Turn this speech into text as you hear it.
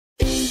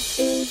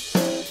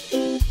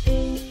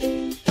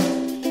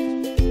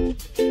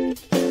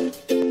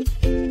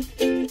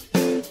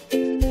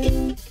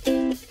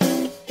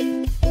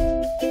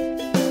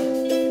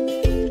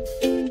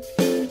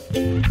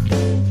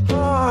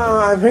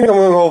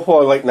go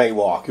for a late night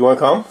walk. You want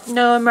to come?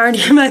 No, I'm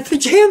already in my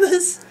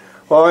pajamas.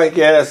 Well, I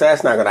guess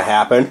that's not going to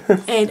happen.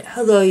 And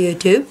hello,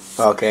 YouTube.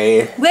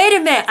 Okay. Wait a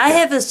minute. I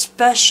have a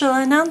special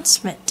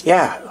announcement.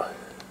 Yeah.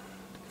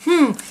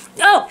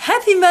 Oh,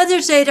 happy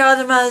Mother's Day to all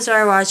the mothers that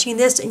are watching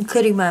this,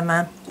 including my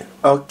mom.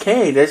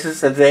 Okay, this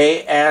is the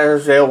day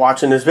as they're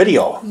watching this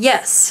video.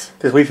 Yes.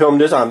 Because we filmed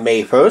this on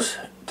May 1st.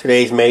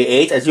 Today's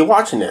May 8th as you're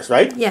watching this,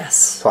 right? Yes.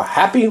 So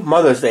happy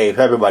Mother's Day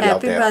for everybody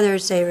out there. Happy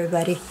Mother's Day,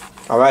 everybody.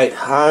 Alright,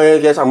 I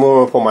guess I'm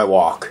going for my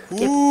walk.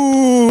 Yep.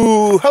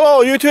 Ooh,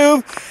 hello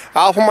YouTube.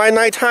 Out for my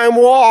nighttime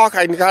walk.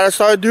 I gotta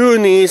start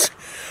doing these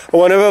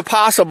whenever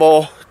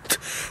possible.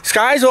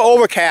 Skies are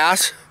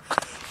overcast,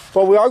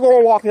 but we are going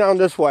to walk down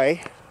this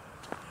way.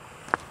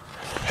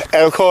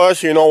 And of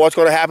course, you know what's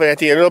going to happen at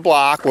the end of the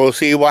block. We'll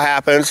see what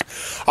happens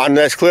on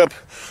this clip.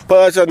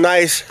 But it's a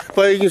nice,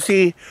 but you can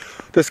see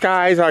the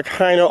skies are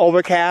kind of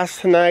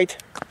overcast tonight.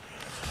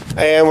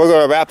 And we're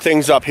going to wrap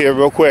things up here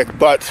real quick.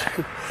 But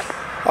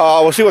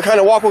we'll see what kind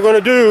of walk we're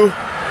going to do.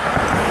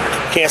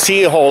 Can't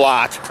see a whole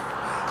lot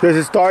because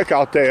it's dark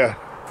out there.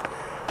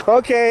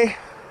 Okay.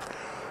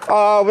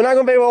 We're not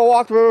going to be able to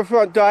walk the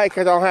riverfront dike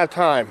because I don't have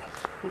time.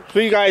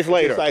 See you guys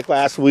later. Just like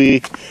last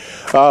week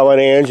when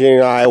Angie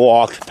and I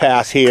walked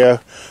past here,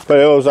 but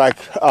it was like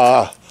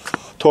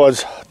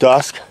towards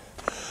dusk.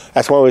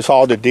 That's when we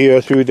saw the deer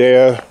through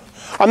there.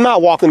 I'm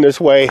not walking this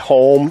way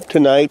home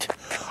tonight.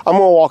 I'm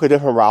going to walk a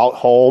different route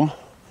home.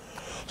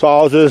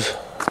 So this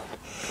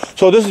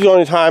is the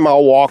only time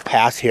I'll walk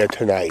past here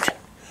tonight.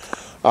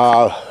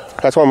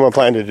 That's what I'm going to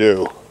plan to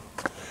do.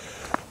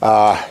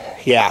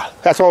 Yeah,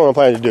 that's what I'm going to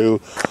plan to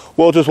do.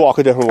 We'll just walk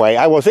a different way.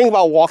 I was thinking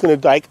about walking the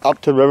dike up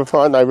to the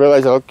riverfront, and I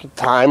realized at the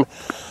time,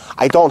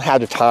 I don't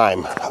have the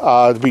time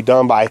to be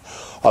done by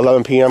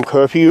 11 p.m.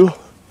 curfew.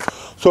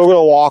 So we're going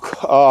to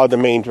walk the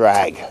main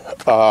drag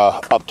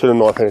up to the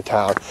north end of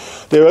town.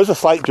 There is a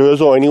slight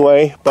drizzle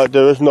anyway, but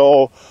there is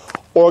no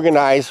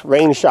organized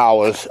rain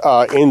showers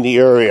in the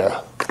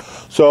area.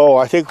 So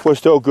I think we're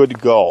still good to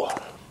go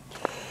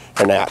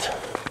in that.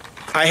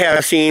 I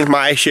have seen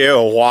my share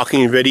of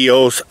walking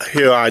videos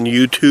here on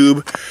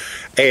YouTube.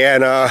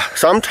 And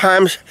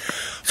sometimes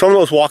some of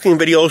those walking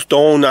videos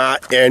do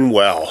not end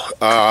well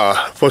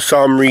for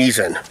some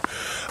reason.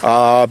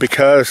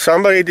 Because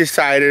somebody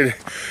decided,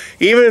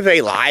 even if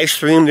they live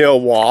stream their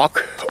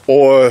walk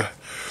or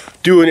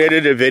do an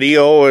edited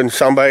video and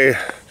somebody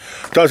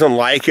doesn't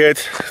like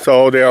it,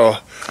 so they'll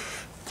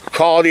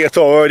call the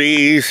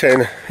authorities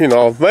and, you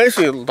know,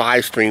 basically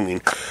live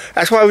streaming.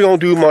 That's why we don't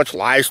do much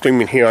live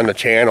streaming here on the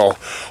channel,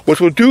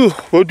 which we'll do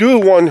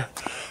one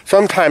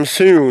sometime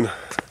soon.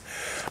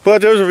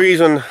 But there's a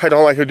reason I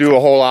don't like to do a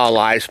whole lot of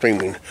live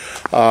streaming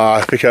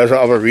because of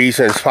other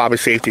reasons, probably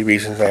safety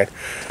reasons. And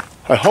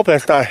I hope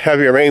that's not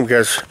heavy rain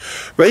because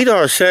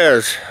radar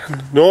says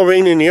no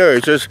rain in the air,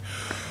 it's just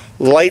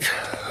light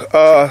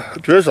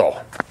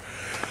drizzle.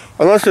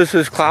 Unless this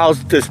is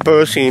clouds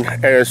dispersing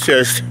and it's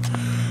just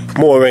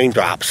more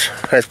raindrops.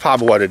 That's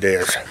probably what it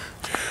is.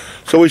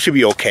 So we should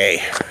be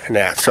okay in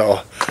that.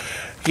 So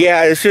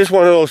yeah, it's just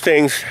one of those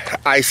things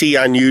I see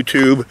on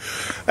YouTube,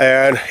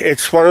 and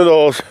it's one of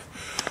those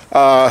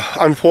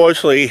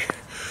unfortunately,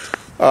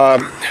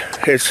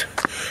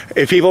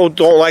 if people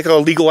don't like a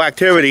legal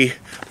activity,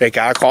 they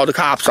gotta call the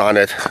cops on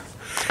it.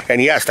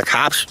 And yes, the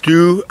cops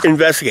do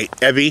investigate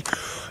every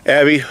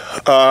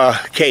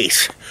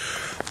case.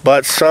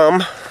 But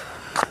some,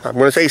 I'm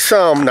gonna say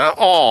some, not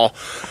all,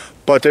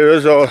 but there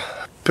is a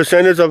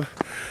percentage of,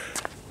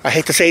 I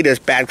hate to say this,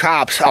 bad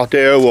cops out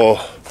there will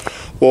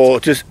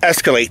just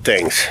escalate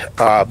things,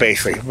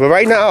 basically. But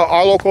right now,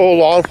 our local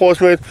law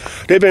enforcement,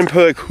 they've been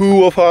pretty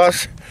cool with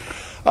us.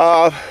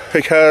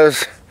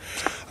 Because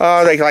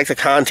they like the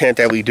content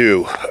that we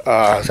do.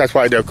 So that's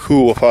why they're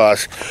cool with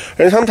us.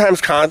 And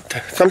sometimes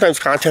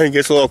content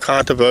gets a little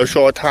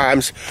controversial at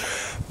times,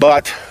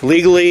 but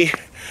legally,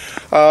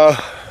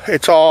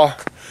 it's all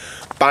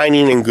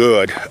binding and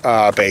good,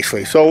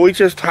 basically. So we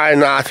just try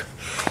not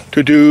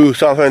to do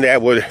something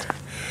that would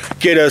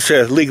get us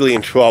legally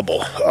in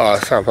trouble,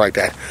 something like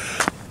that.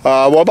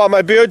 What about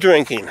my beer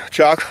drinking,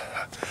 Chuck?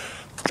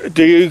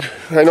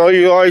 I know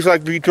you always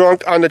like to be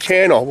drunk on the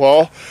channel.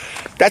 Well,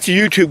 that's a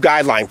YouTube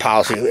guideline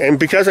policy. And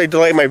because I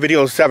delay my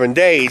videos 7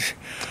 days,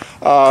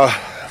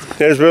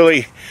 there's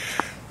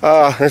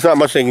not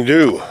much they can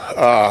do,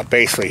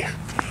 basically.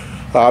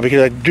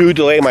 Because I do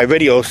delay my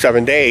videos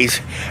 7 days.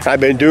 And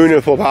I've been doing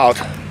it for about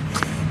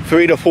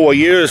 3 to 4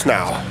 years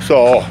now.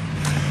 So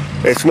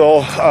it's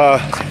no,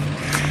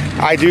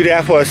 I do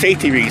that for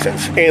safety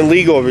reasons and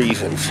legal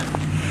reasons.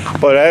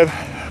 But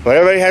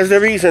everybody has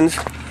their reasons.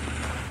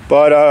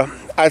 But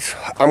I'm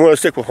going to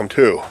stick with them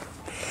too.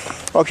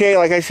 Okay,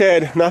 like I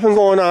said, nothing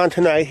going on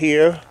tonight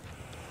here.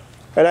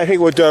 And I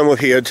think we're done with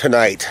here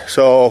tonight.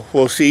 So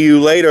we'll see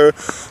you later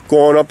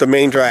going up the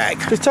main drag.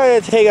 Just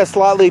trying to take a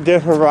slightly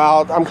different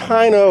route. I'm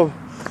kind of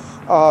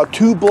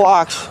 2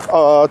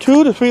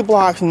 to 3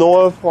 blocks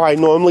north where I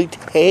normally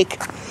take.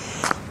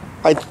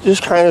 I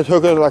just kind of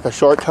took it like a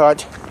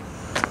shortcut.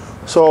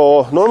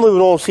 So normally we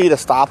don't see the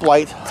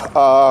stoplight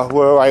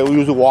where I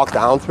usually walk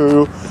down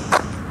through.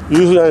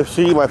 Usually I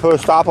see my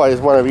first stoplight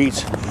is when I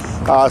reach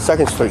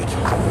 2nd Street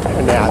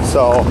and that.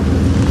 So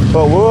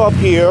we're up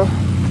here.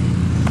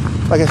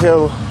 Like I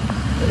said,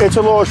 it's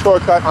a little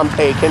shortcut I'm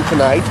taking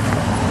tonight.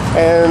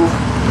 And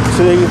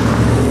see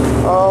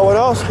what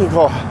else can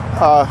go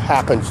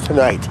happens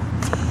tonight.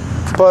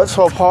 But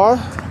so far,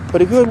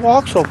 pretty good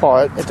walk so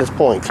far at this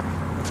point.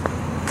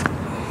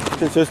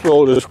 Since this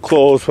road is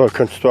closed for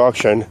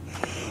construction,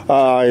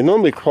 you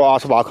normally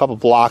cross about a couple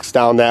blocks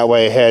down that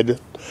way, head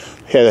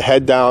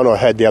down or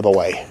head the other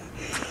way.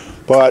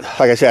 But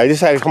like I said, I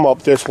decided to come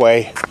up this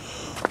way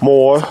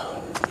more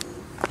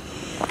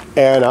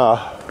and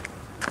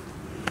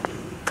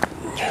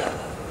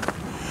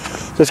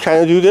just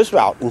kind of do this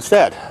route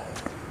instead.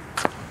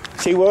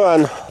 See,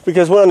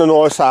 because we're on the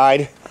north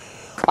side,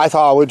 I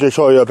thought I would just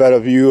show you a better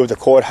view of the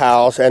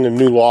courthouse and the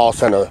new law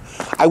center.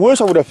 I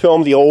wish I would have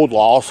filmed the old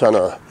law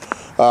center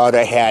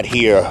they had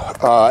here.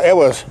 It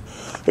was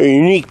a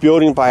unique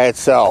building by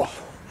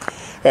itself,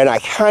 and I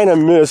kind of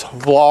miss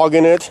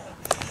vlogging it.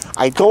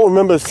 I don't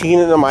remember seeing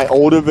it in my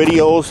older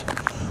videos,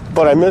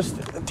 but I missed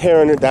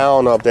tearing it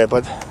down up there.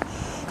 But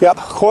yep,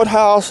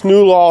 courthouse,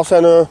 new law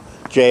center,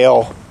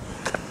 jail,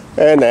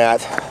 and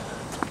that.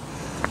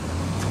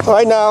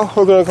 Right now,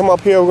 we're going to come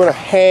up here. We're going to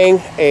hang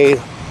a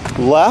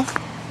left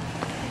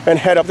and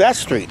head up that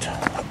street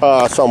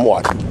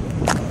somewhat.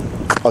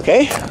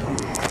 Okay?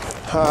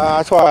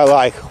 That's why I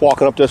like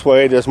walking up this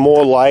way. There's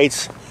more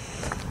lights.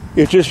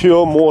 You just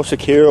feel more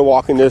secure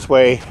walking this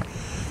way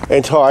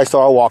until I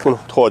start walking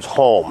towards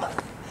home.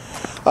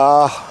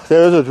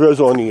 There's a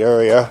drizzle in the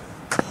area,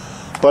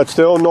 but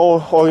still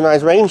no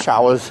organized rain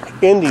showers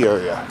in the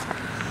area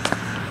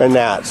and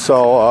that.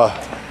 So,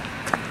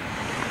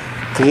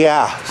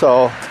 yeah,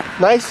 so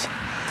nice.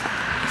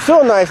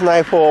 Still a nice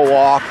night for a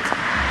walk.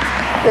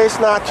 It's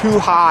not too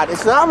hot.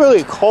 It's not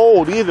really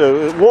cold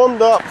either. It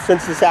warmed up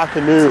since this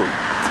afternoon,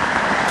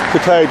 to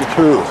tell you the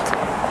truth.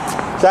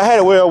 So I had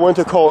to wear a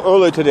winter coat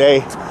earlier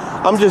today.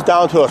 I'm just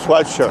down to a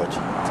sweatshirt,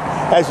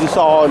 as you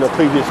saw in the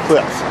previous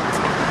clips.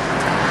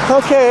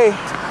 Okay,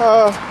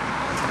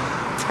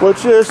 we're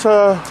just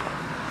a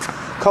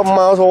couple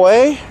miles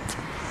away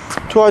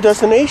to our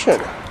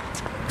destination.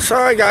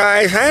 Sorry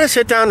guys, I had to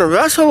sit down and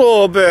rest a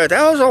little bit.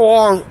 That was a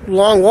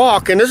long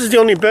walk, and this is the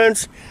only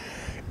bench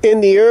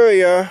in the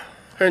area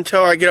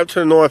until I get up to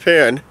the north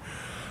end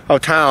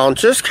of town.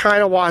 Just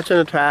kind of watching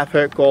the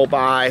traffic go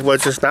by,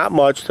 which is not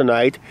much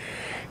tonight.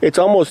 It's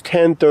almost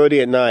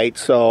 10:30 at night,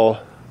 so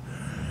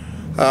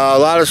a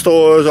lot of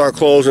stores are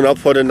closing up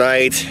for the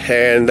night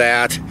and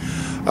that.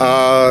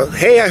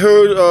 Hey, I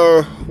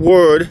heard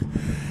word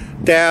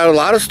that a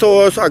lot of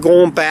stores are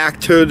going back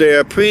to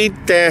their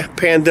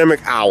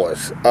pre-pandemic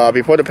hours,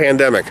 before the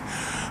pandemic.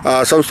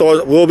 Some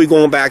stores will be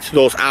going back to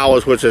those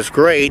hours, which is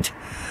great,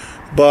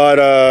 but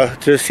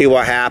just see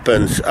what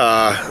happens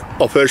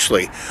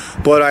officially.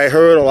 But I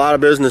heard a lot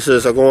of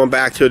businesses are going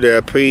back to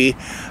their pre-pandemic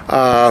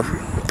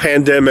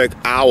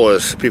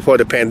hours before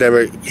the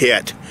pandemic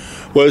hit,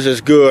 which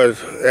is good.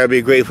 That'd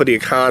be great for the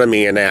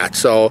economy and that.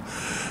 So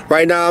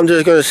right now I'm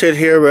just going to sit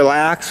here,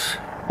 relax,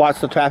 watch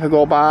the traffic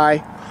go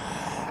by,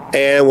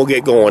 and we'll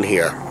get going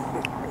here.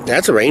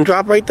 That's a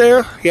raindrop right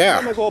there? Yeah.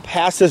 I'm going to go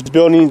past this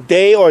building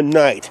day or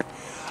night.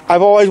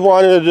 I've always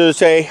wanted to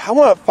say, I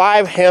want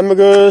 5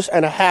 hamburgers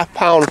and a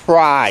half-pound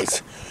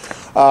fries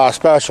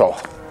special.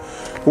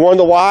 You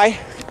wonder why?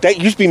 That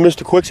used to be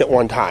Mr. Quick's at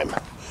one time.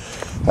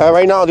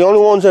 Right now, the only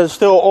ones that are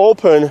still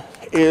open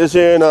is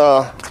in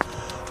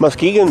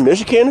Muskegon,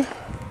 Michigan,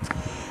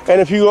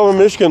 and a few other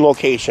Michigan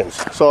locations.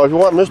 So if you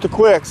want Mr.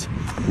 Quick's,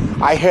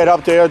 I head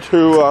up there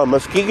to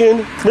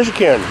Muskegon,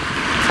 Michigan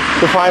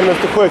to find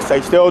Mr. Quick's.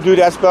 They still do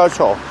that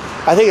special.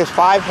 I think it's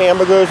 5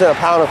 hamburgers and a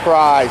pound of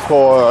fries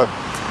for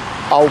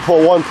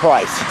one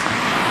price.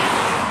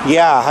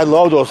 Yeah, I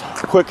love those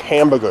quick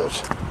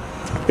hamburgers.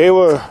 They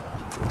were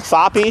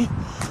sloppy,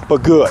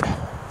 but good.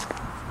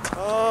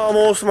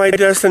 Almost my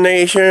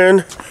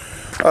destination.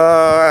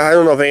 I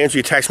don't know if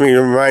Angie texted me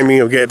to remind me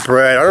to get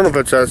bread. I don't know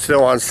if it's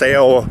still on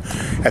sale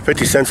at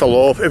 50 cents a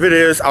loaf. If it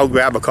is, I'll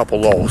grab a couple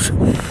loaves.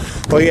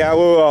 But yeah,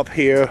 we're up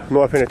here,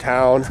 north end of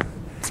town.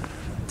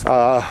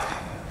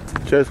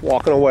 Just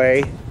walking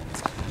away.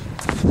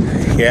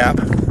 Yep.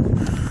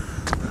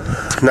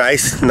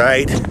 Nice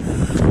night.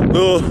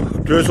 Little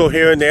drizzle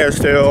here and there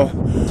still,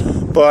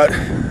 but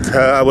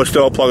we're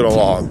still plugging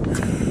along.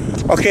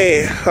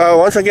 Okay,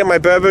 once I get my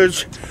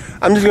beverage,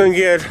 I'm just gonna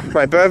get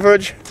my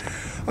beverage.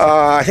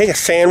 I think a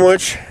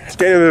sandwich.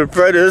 Then if the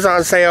bread is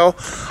on sale,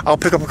 I'll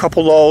pick up a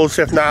couple loaves.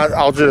 If not,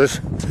 I'll just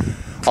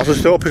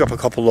still pick up a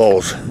couple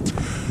loaves.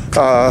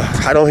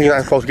 I don't think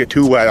I'm supposed to get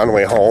too wet on the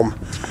way home.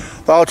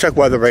 But I'll check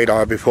weather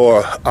radar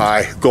before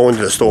I go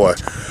into the store.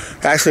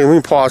 Actually, let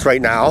me pause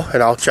right now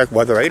and I'll check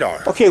weather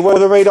radar. Okay,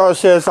 weather radar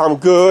says I'm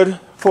good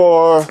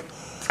for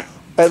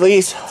at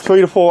least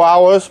 3 to 4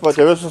 hours, but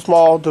there is a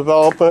small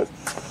development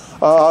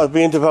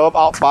being developed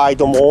out by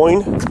Des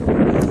Moines.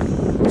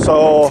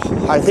 So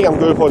I think I'm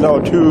good for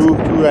another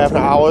 2.5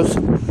 hours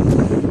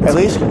at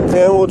least.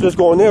 Then we'll just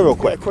go in there real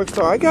quick.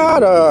 So I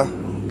got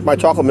my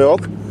chocolate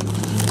milk.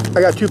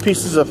 I got 2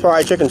 pieces of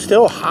fried chicken,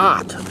 still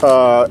hot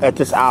at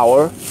this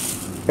hour.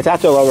 It's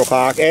after 11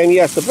 o'clock. And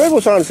yes, the bread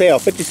was on sale,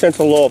 50 cents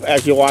a loaf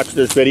as you watch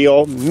this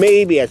video.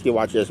 Maybe as you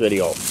watch this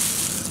video.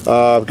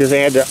 Because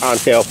they had it on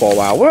sale for a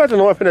while. We're at the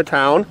north end of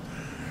town.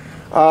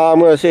 I'm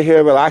going to sit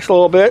here, relax a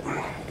little bit,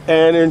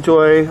 and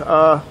enjoy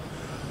a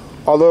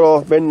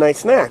little midnight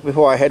snack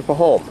before I head for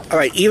home.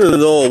 Alright, even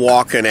though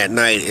walking at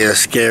night is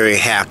scary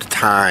half the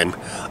time,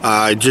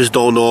 I just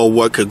don't know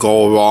what could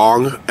go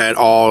wrong at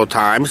all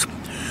times.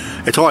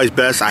 It's always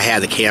best I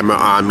had the camera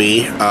on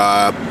me,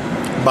 but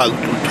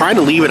trying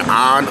to leave it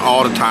on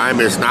all the time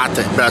is not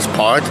the best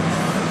part,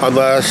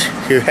 unless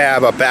you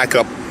have a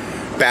backup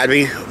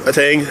battery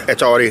thing.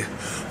 It's already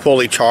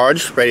fully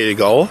charged, ready to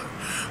go.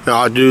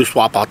 Now I do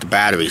swap out the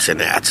batteries in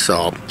that,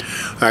 so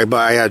but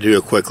I gotta do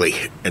it quickly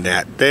in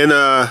that. Then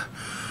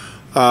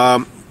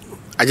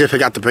I just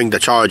forgot to bring the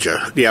charger,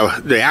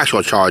 the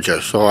actual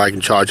charger, so I can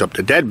charge up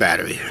the dead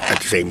battery at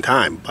the same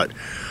time. But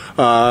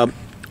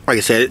like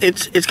I said,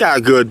 it's got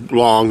a good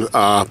long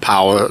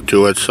power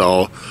to it,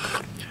 so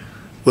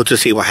we'll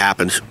just see what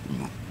happens.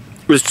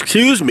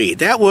 Excuse me,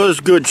 that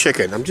was good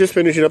chicken. I'm just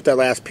finishing up that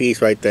last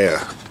piece right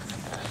there.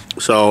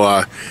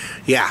 So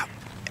yeah.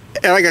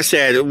 And like I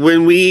said,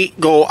 when we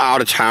go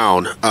out of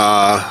town,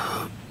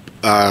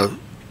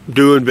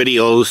 doing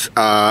videos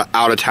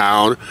out of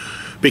town,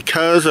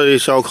 because of the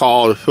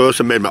so-called First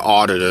Amendment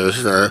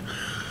auditors,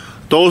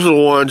 those are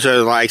the ones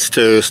that likes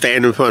to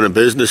stand in front of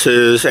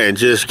businesses and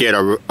just get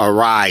a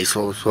rise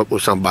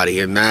with somebody,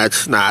 and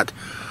that's not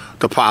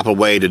the proper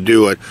way to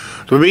do it.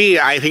 For me,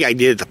 I think I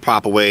did it the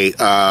proper way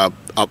about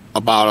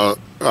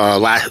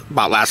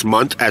last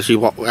month, as you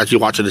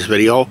watching this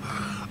video.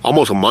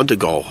 Almost a month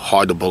ago,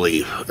 hard to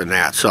believe in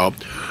that. So,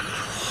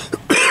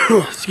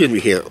 excuse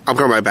me here. I'm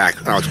coming right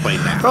back. I'll explain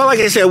that. Well, like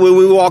I said, when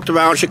we walked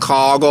around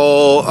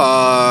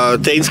Chicago,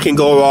 things can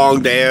go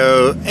wrong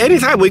there.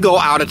 Anytime we go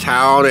out of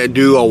town and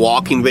do a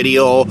walking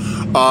video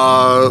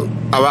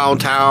around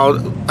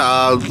town,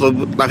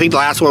 I think the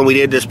last one we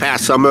did this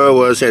past summer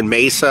was in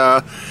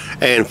Mesa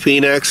and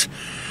Phoenix.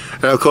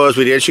 And of course,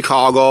 we did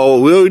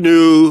Chicago. We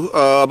knew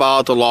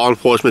about the law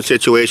enforcement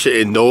situation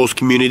in those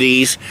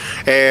communities,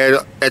 and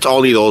it's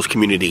only those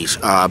communities,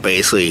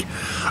 basically.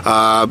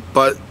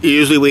 But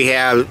usually we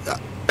have,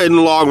 in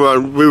the long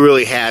run, we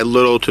really had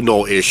little to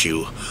no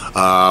issue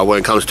when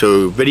it comes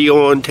to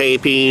video and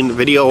taping,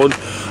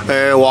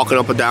 and walking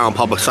up and down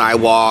public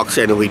sidewalks.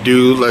 And if we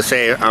do, let's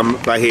say I'm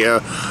right here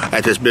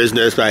at this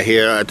business, right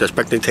here at the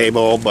picnic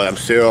table, but I'm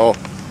still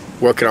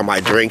working on my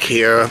drink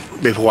here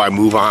before I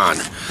move on,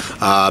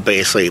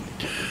 basically.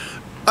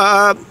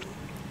 Yeah,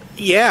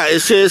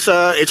 it's just,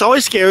 it's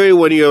always scary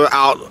when you're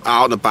out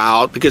and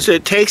about, because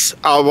it takes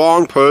a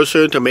wrong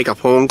person to make a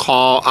phone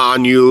call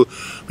on you.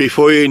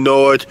 Before you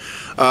know it,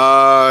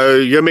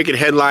 you're making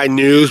headline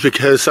news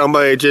because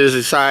somebody just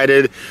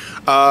decided,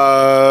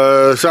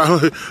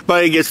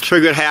 somebody gets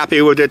triggered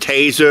happy with their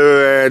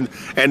taser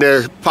and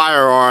their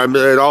firearm,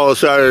 and all of a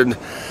sudden,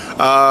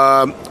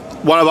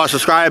 one of our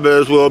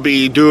subscribers will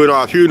be doing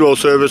our funeral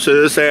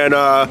services and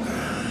all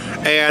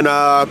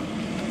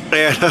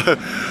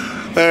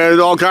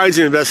kinds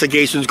of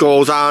investigations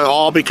goes on,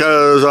 all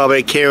because of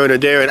a Karen or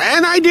Darren.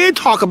 And I did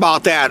talk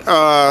about that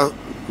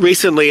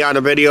recently on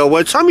a video,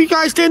 but some of you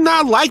guys did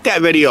not like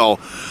that video.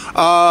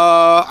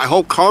 I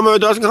hope karma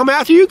doesn't come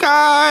after you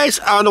guys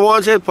on the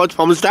ones that put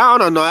thumbs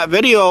down on that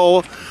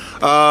video.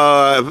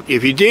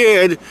 If you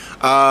did,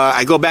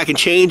 I go back and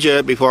change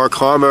it before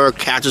karma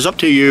catches up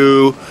to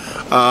you.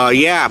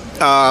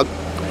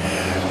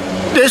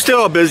 There's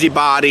still a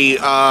busybody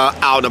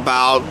out and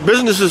about.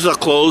 Businesses are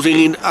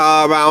closing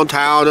around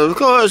town. And of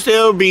course,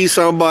 there'll be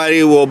somebody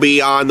who will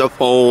be on the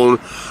phone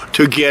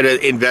to get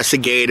it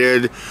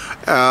investigated.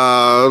 Like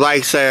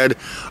I said,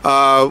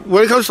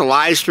 when it comes to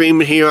live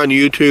streaming here on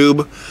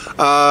YouTube,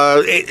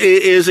 it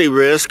is a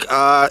risk.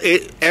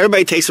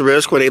 Everybody takes a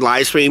risk when they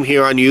live stream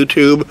here on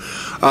YouTube,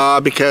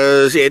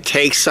 because it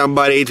takes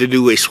somebody to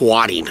do a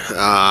swatting.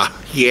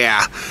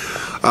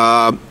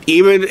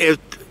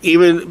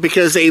 Even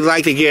because they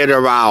like to get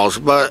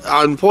aroused, but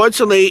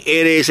unfortunately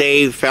it is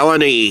a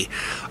felony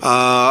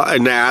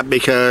in that,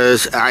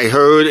 because I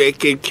heard it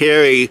could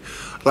carry.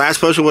 Last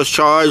person was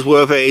charged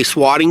with a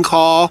swatting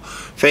call,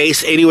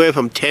 faced anywhere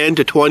from 10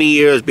 to 20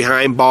 years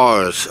behind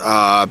bars,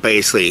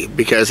 basically,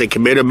 because they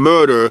committed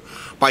murder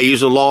by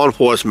using law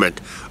enforcement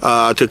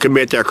to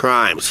commit their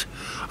crimes,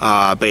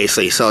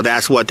 basically. So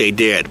that's what they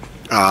did,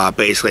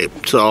 basically.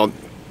 So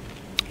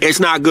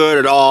it's not good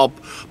at all.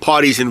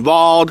 Parties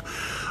involved.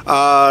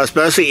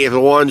 Especially if the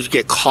ones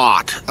get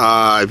caught.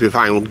 If you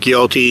find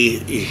guilty,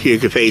 you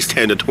could face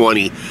 10 to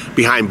 20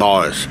 behind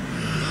bars.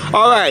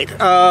 All right,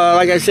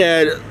 like I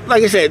said,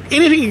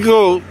 anything can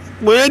go.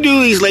 When I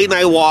do these late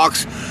night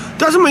walks,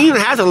 doesn't even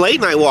have to late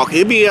night walk.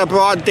 It'd be a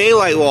broad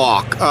daylight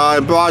walk.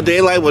 In broad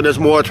daylight, when there's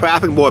more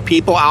traffic, more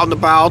people out and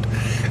about,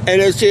 and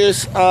it's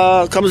just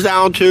comes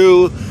down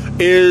to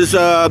is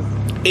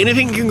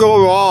anything can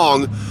go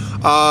wrong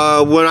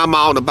when I'm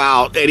out and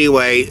about.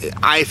 Anyway,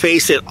 I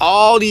face it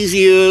all these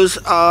years,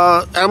 and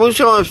I'm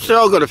sure I'm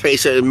still going to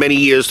face it in many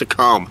years to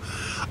come.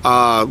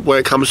 When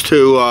it comes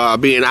to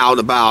being out and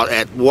about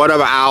at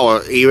whatever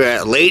hour,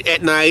 either late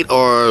at night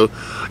or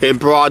in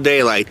broad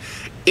daylight.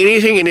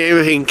 Anything and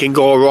everything can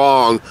go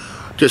wrong.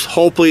 Just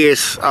hopefully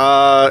it's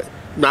not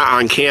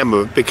on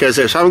camera, because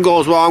if something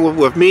goes wrong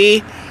with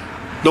me,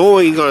 no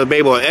one's going to be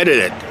able to edit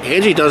it.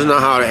 Angie doesn't know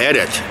how to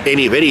edit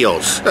any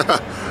videos.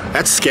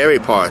 That's the scary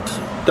part.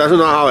 Doesn't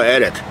know how to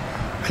edit.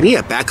 I need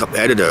a backup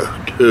editor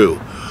too.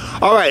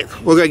 Alright,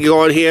 we're going to go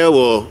on here.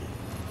 We'll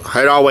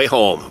head our way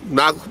home.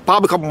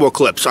 Probably a couple more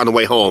clips on the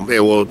way home,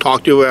 and we'll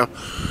talk to you.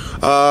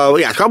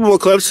 Yeah, a couple more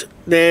clips,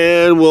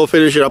 then we'll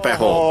finish it up at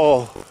home.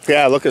 Oh,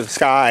 yeah, look at the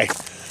sky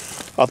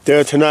up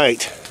there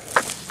tonight.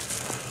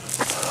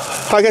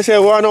 Like I said,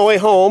 we're on our way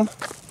home.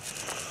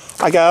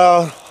 I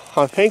got,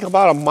 I think,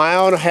 about 1.5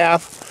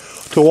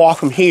 miles to walk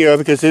from here,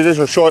 because it is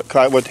a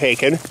shortcut we're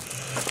taking.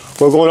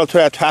 We're going up to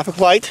that traffic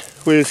light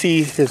where you see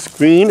it's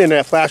green and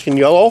that flashing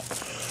yellow.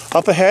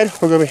 Up ahead,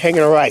 we're going to be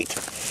hanging a right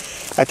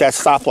at that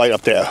stoplight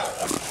up there.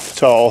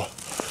 So,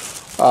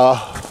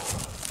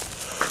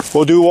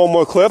 we'll do one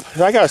more clip.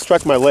 I got to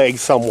stretch my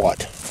legs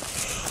somewhat.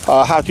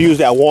 I have to use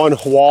that one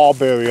wall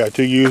barrier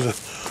to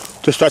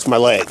stretch my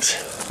legs.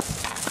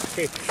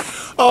 Okay.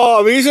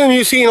 Oh, the reason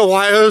you've seen the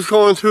wires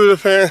going through the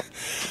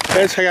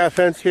fence, I got a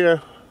fence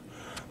here.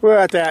 We're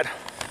at that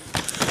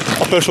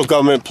official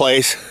government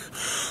place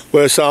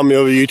where some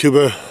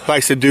YouTuber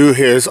likes to do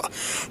his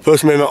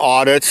First Amendment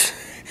audits,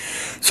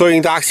 so you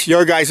can dox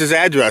your guys'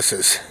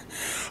 addresses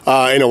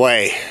in a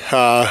way.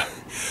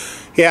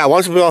 Yeah,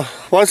 once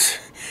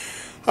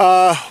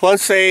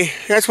they,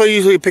 that's where you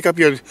usually pick up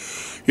your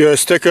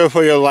sticker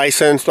for your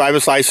license,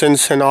 driver's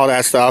license, and all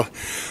that stuff.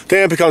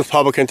 Then it becomes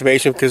public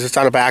information because it's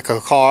on the back of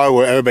a car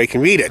where everybody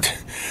can read it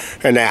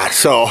and that.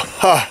 So,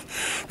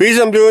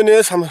 reason I'm doing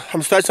this,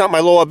 I'm stretching out my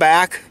lower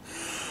back.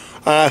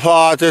 I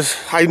thought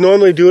I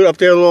normally do it up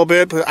there a little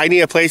bit, but I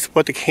need a place to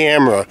put the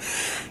camera.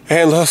 And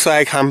it looks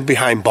like I'm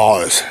behind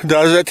bars.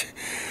 Does it?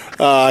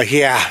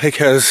 Yeah,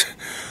 because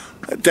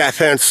that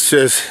fence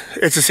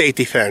it's a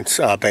safety fence,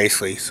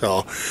 basically.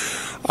 So,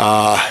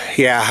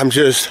 yeah, I'm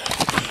just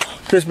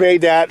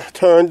made that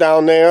turn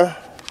down there.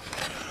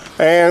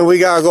 And we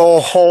gotta go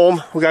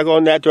home. We gotta go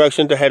in that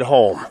direction to head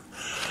home.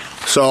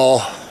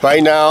 So,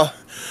 right now,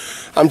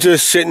 I'm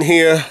just sitting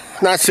here,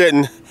 not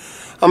sitting,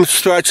 I'm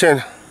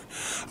stretching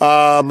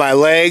my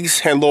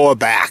legs and lower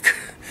back.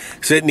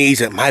 Because it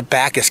needs it. My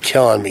back is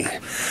killing me.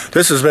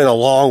 This has been a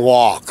long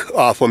walk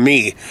for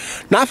me.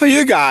 Not for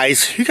you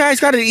guys. You guys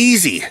got it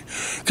easy.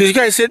 Because you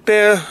guys sit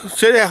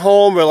at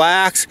home,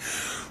 relax,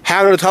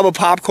 having a tub of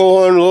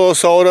popcorn, a little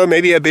soda,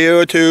 maybe a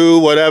beer or two,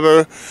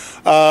 whatever.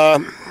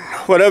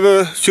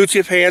 Whatever suits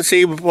your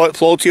fancy, what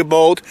floats your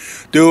boat,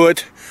 do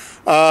it.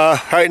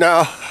 Right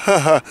now,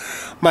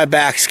 my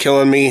back's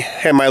killing me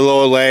and my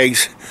lower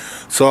legs.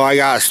 So I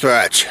gotta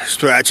stretch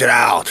it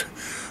out.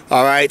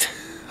 Alright?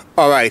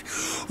 Alright.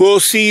 We'll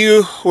see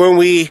you when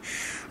we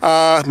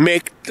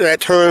make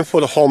that turn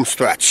for the home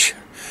stretch.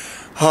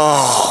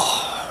 Oh.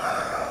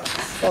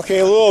 Okay,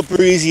 a little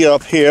breezy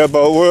up here,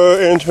 but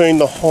we're entering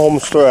the home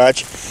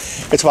stretch.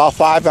 It's about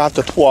 5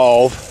 after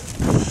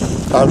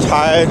 12. I'm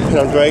tired and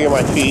I'm dragging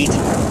my feet.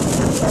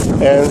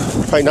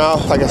 And right now,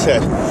 like I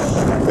said,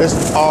 this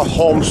is our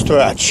home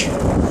stretch.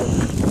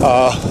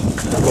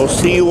 We'll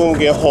see you when we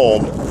get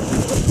home.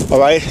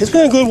 Alright, it's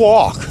been a good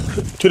walk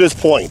to this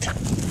point.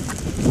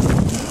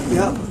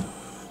 Yep.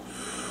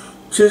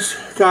 Just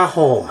got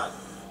home.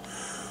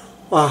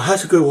 Wow,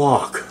 that's a good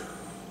walk.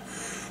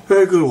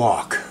 Very good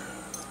walk.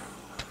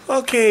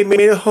 Okay,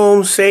 made it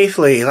home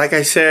safely. Like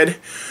I said,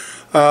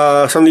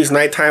 some of these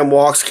nighttime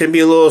walks can be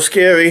a little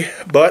scary,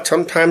 but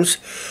sometimes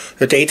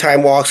the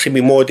daytime walks can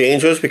be more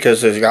dangerous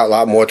because there's got a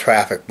lot more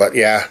traffic. But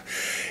yeah,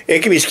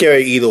 it can be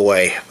scary either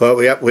way. But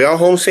we are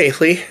home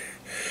safely.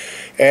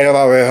 And I'm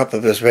already up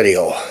with this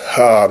video.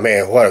 Oh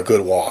man, what a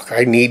good walk.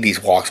 I need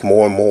these walks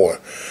more and more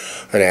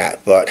than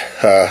that. But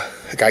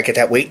I gotta get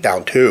that weight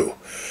down too.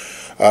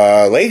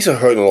 Legs are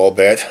hurting a little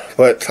bit,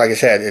 but like I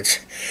said, it's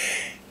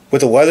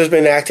with the weather's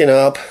been acting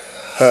up,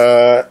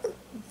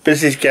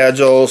 busy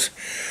schedules,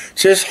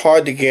 just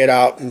hard to get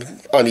out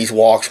on these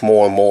walks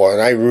more and more.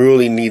 And I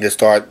really need to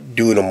start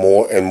doing them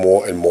more and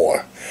more and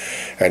more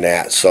and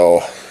that.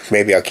 So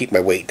maybe I'll keep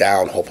my weight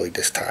down hopefully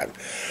this time.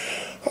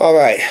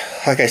 Alright,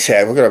 like I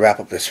said, we're going to wrap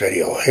up this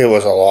video. It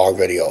was a long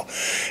video.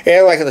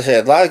 And like I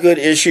said, a lot of good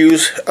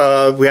issues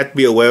we have to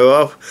be aware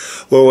of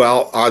when we're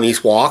out on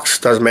these walks.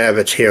 Doesn't matter if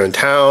it's here in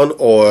town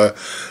or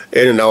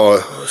in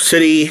our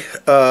city.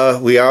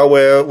 We are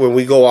aware when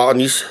we go out on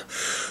these,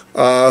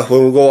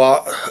 when we go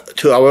out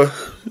to our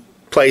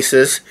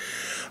places,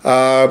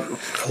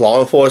 law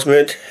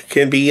enforcement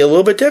can be a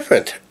little bit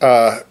different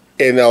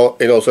in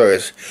those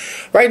areas.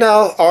 Right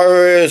now, our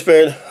area has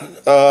been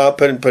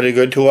pretty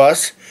good to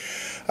us.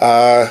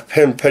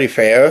 been pretty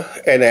fair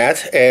in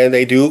that, and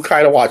they do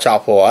kind of watch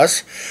out for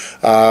us,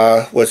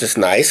 which is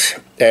nice.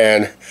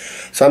 And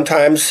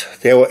sometimes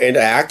they will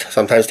interact,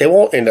 sometimes they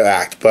won't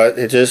interact, but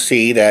they just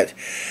see that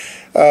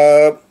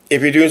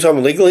if you're doing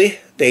something legally,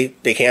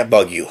 they can't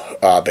bug you,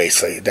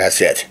 basically.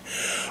 That's it.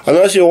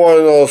 Unless you're one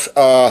of those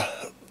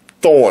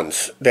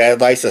thorns that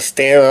likes to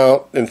stand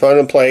out in front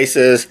of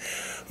places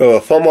with a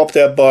thumb up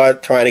their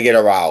butt trying to get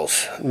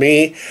aroused.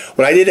 Me,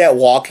 when I did that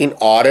walking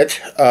audit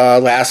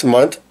last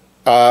month,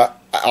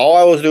 all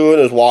I was doing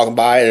was walking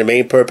by, and the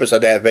main purpose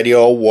of that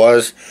video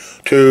was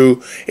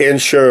to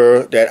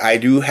ensure that I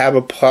do have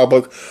a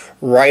public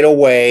right of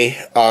way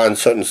on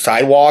certain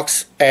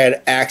sidewalks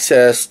and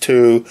access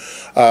to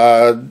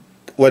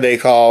what they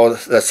call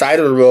the side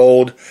of the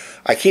road.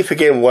 I keep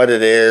forgetting what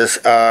it is.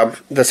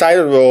 The side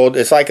of the road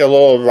is like a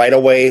little right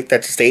of way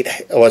that the state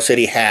or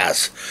city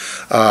has,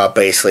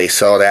 basically.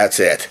 So that's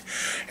it.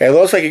 And it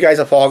looks like you guys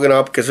are fogging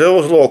up because it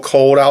was a little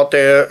cold out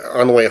there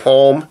on the way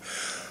home.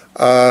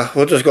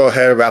 We'll just go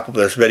ahead and wrap up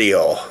this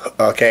video,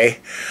 okay?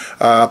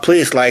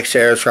 Please like,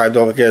 share, subscribe,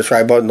 don't forget to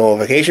subscribe button,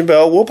 notification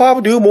bell. We'll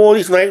probably do more of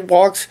these night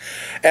walks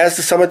as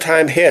the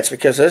summertime hits,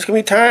 because there's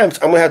going to be times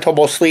I'm going to have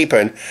trouble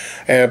sleeping,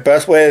 and the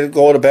best way to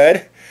go to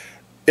bed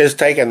is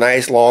take a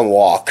nice long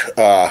walk.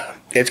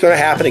 It's going to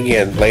happen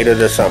again later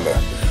this summer.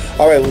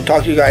 Alright, we'll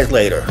talk to you guys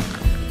later.